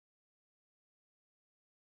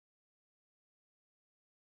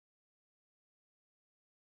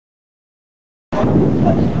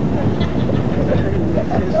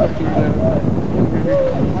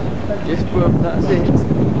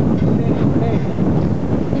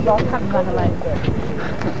I'll come down the lane.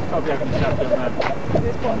 I'll be having a chat with young man.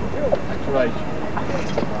 Your age.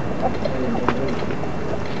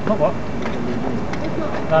 Not what?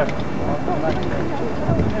 No.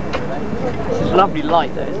 This is lovely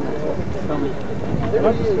light though, isn't it? Filming. You're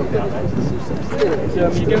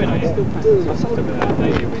going, are you? I stopped at the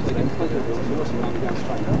lady originally.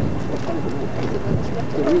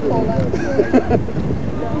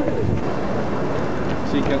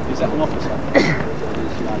 So you can, is that an officer?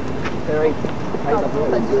 Very.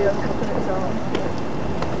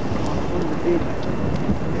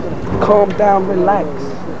 Calm down, relax.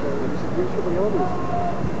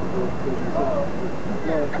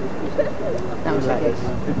 That was like this.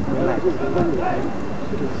 Relax.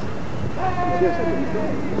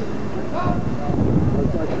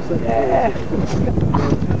 Yeah.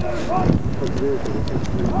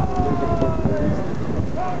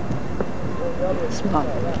 Smart.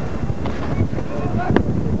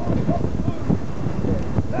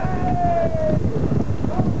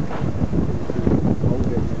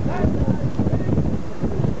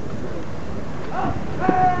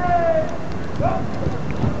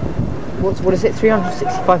 What is it?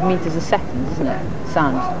 365 metres a second, isn't it?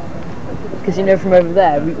 Sound. Because you know from over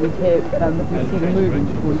there we hear we see the movement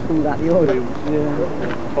before we call that the order. Yeah.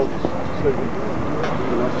 I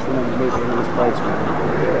just remember moving in this place.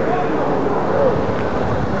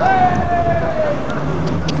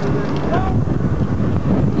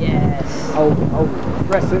 Yes. Oh,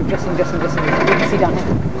 press in. Just in. You can see down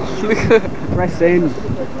here. Press in.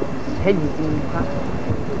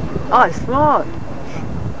 Oh, it's smart.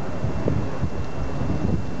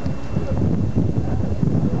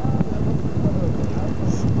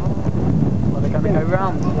 Well, they're going to go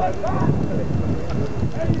round.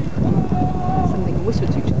 Something to whisper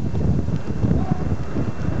to each other.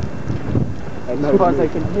 As far as they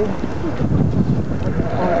can hear.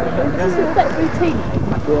 This is that routine.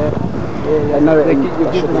 Yeah, no,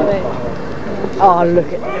 you're giving it. Oh,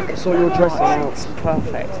 look at So you're dressing out. It's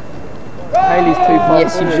perfect. Haley's too far.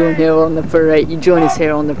 Yes, you join here on the parade. You join us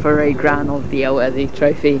here on the parade ground of the Elworthy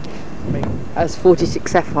Trophy, as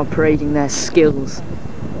 46F are parading their skills.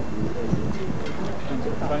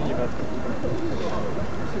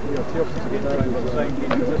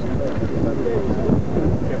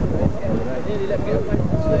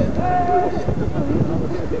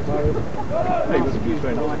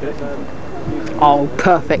 Oh,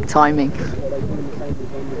 perfect timing.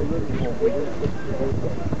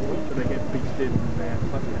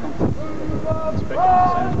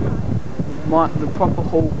 The proper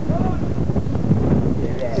hall.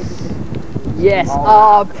 Yes.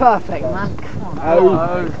 Oh, perfect, man. Come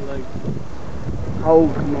on. Oh,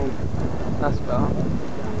 come on. That's better.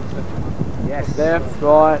 Yes. Left,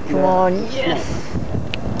 right. Come on. Yes.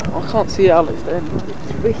 I can't see Alex then.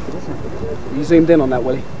 It's wicked, isn't it? You zoomed in on that,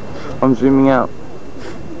 Willie? I'm zooming out.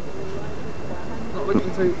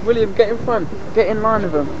 William, get in front. Get in line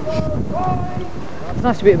with them. It's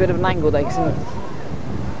nice to be at a bit of an angle though, isn't it?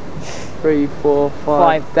 3, 4,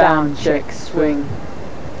 5. Down, check, swing.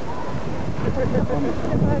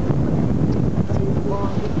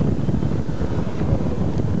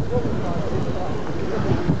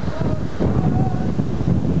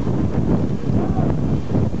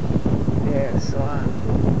 Yes,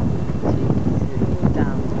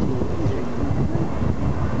 down, 2, 3.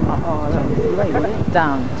 Oh, that was late, wasn't it?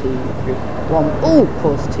 Down, 2, 3, 1. Oh,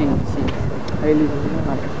 pause, 2, 2. Haley.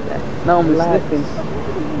 No one was sniffing.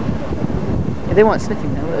 Yeah, they weren't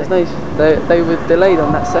sniffing though, were they? They were delayed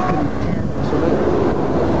on that second.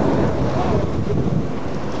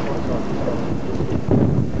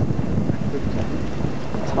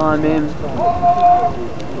 Time in.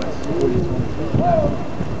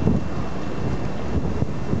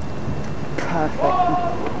 Perfect.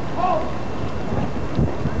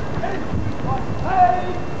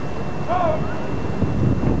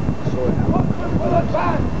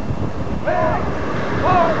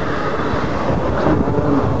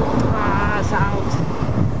 It's out.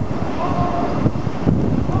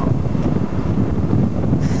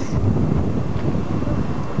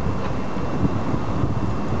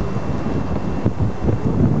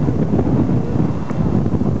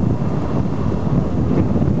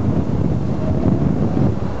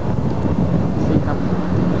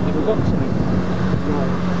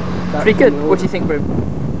 Pretty good. What do you think, Brim?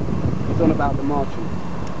 He's on about the marching.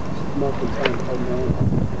 Marching time.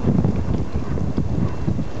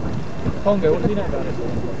 Pongo, what do you know about it?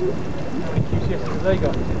 How many QCSs have they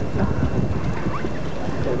got?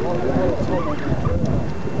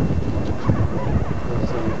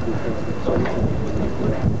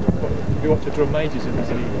 Have you watched the drum majors in the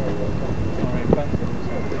city?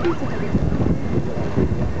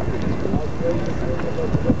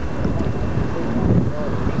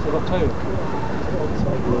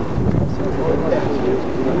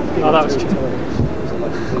 Oh, that was I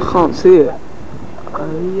can't see it.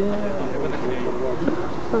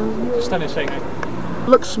 just stand there shaking.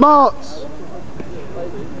 Look smart!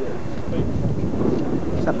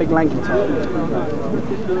 It's that big lanky tail.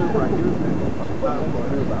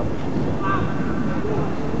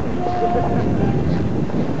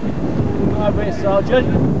 Come over here, Sergeant.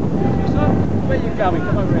 Where are you going?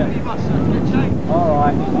 Come over here.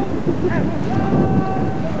 Alright.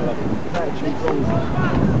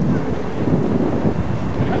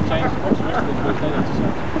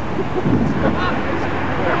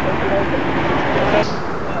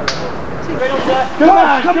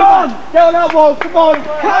 Come on! Get on that wall, come on!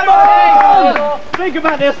 Come on! Think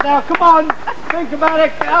about this now, come on! Think about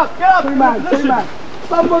it, get up! Two man.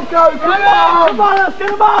 Someone go, come on, let's get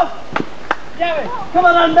him up! Come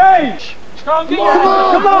on, Andy! Come on, get him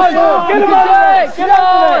on! Get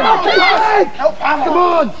up! Come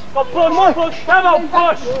on! Push! Come on,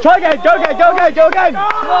 push! Try again, go again!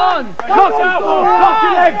 Come on! Lock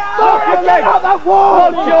your legs! Lock that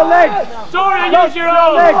wall! Lock your legs! Sorry, use your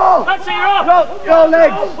arms! That's your arm! Lock your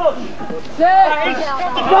legs!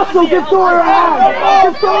 Russell, give Dora a hand!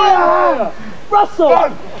 Russell!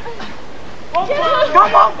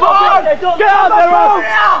 Come on, boy! Get out there, Russell!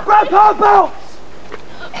 Grab her belts!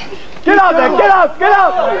 Get up there, get up! Come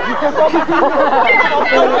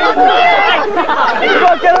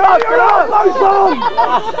on, get her up! Close on!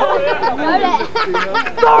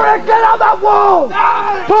 Dora, get out that wall!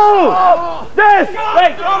 Pull! This!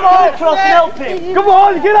 Hey, come on! Cross and help him! Come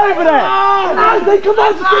on, get over there! Andy, come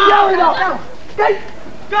on, just get yelling up!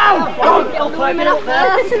 Go!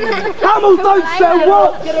 Camels don't sell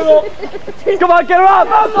what? Get her up! Come on, get her up!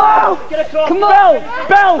 Get across! Come on!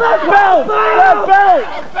 Bell!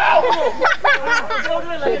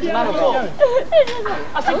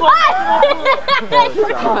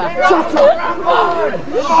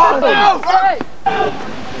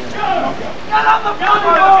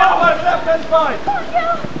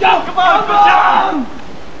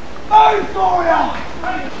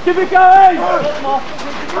 Keep it going! Come on!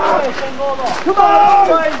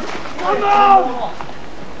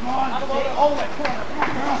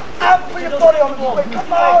 Out for your body on the wall!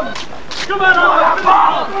 Come on! Come on,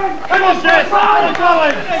 Jess! Come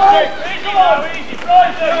on! Easy,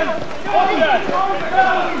 right there! Come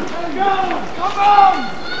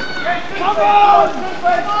on!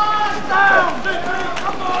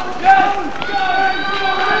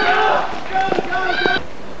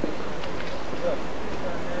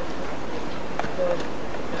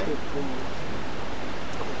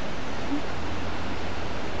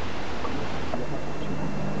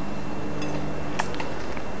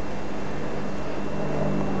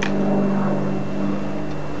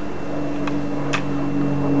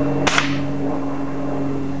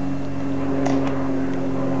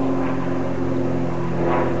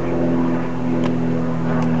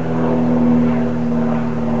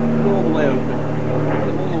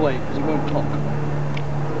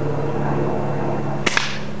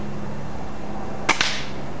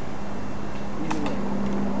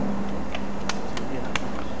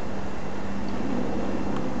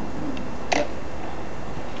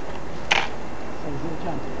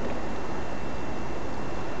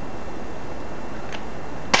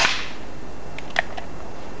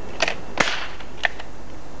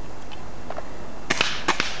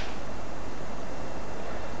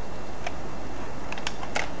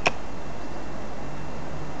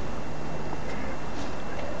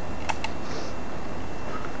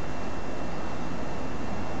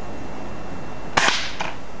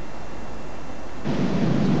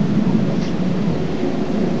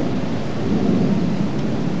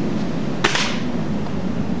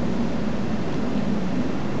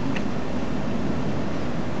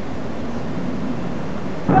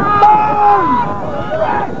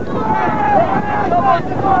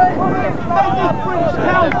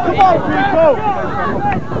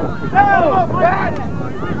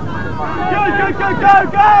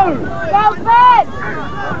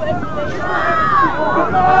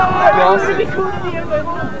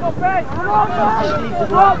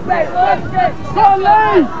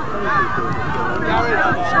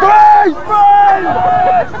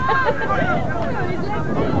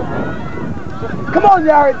 Come on,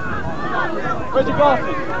 Jared! Where's your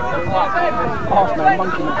glasses? Pass, man,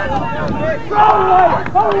 monkey. Go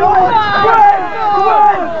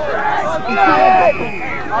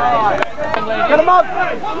away! Get him up!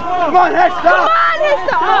 Come on, Hester! Come on,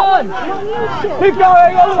 Hester! On! Keep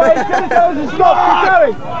going all the way till it goes and stop. Keep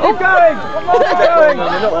going! Keep going! Keep going!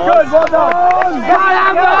 Good, well done! Come on,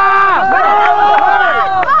 Amber!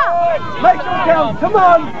 Make them count, come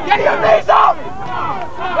on! Get your knees up!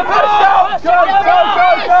 Go, go, go,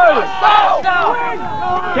 go!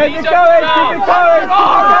 Keep it going, keep it going,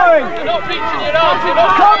 keep it going! You're not reaching your arms, you're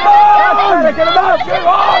not... Come on! Get him up! Come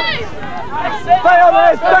on! Stay on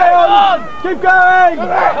there, stay on! Keep going!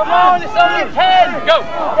 Come on, it's only 10! Go!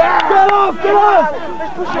 Get off, get off!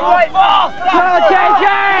 Push your way fast! Come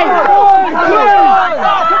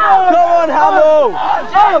on, Hamill!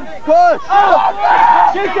 Up! Push! Up!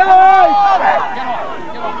 Keep going!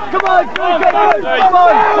 Come on, come on! Come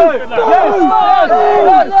on!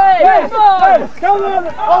 Yes! Come on!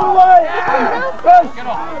 All the way! Push!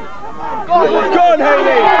 Go on,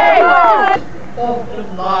 Haley! Often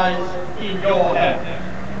lies in your hands.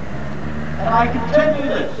 And I can tell you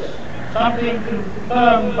this, something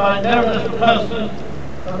confirmed by no less a person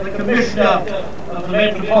than the Commissioner of the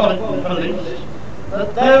Metropolitan Police,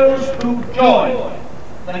 that those who join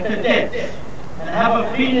the Cadets and have a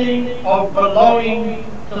feeling of belonging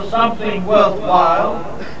to something worthwhile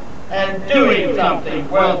and doing something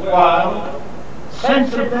worthwhile,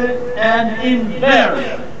 sensibly and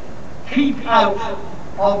invariably keep out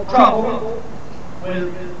of trouble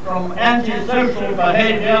from antisocial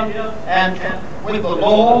behaviour and with the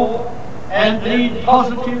law, and lead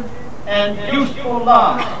positive and useful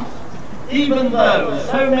lives, even though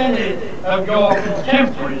so many of your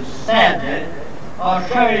contemporaries, sadly, are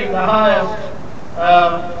showing the highest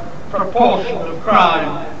proportion of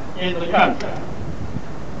crime in the country.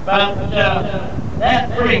 But that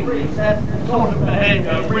sort of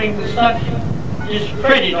behaviour brings such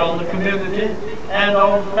discredit on the community and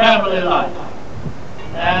on family life,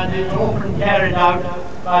 and is often carried out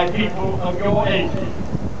by people of your age.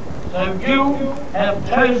 So you have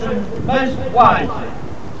chosen most wisely,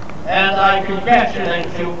 and I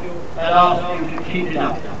congratulate you and ask you to keep it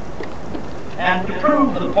up. And to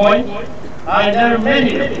prove the point, I know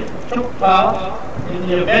many of you took part in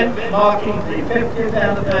the event marking the 50th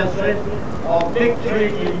anniversary of victory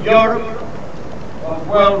in Europe of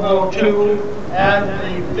World War II and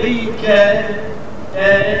the VJ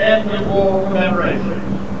End of War commemoration.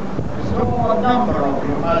 I saw a number of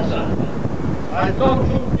you, my son. I thought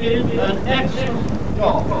you did an excellent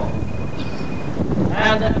job.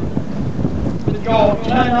 And with your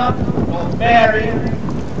turn-up, your bearing,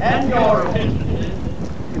 and your efficiency,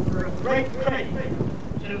 you were a great credit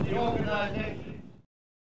to the organisation.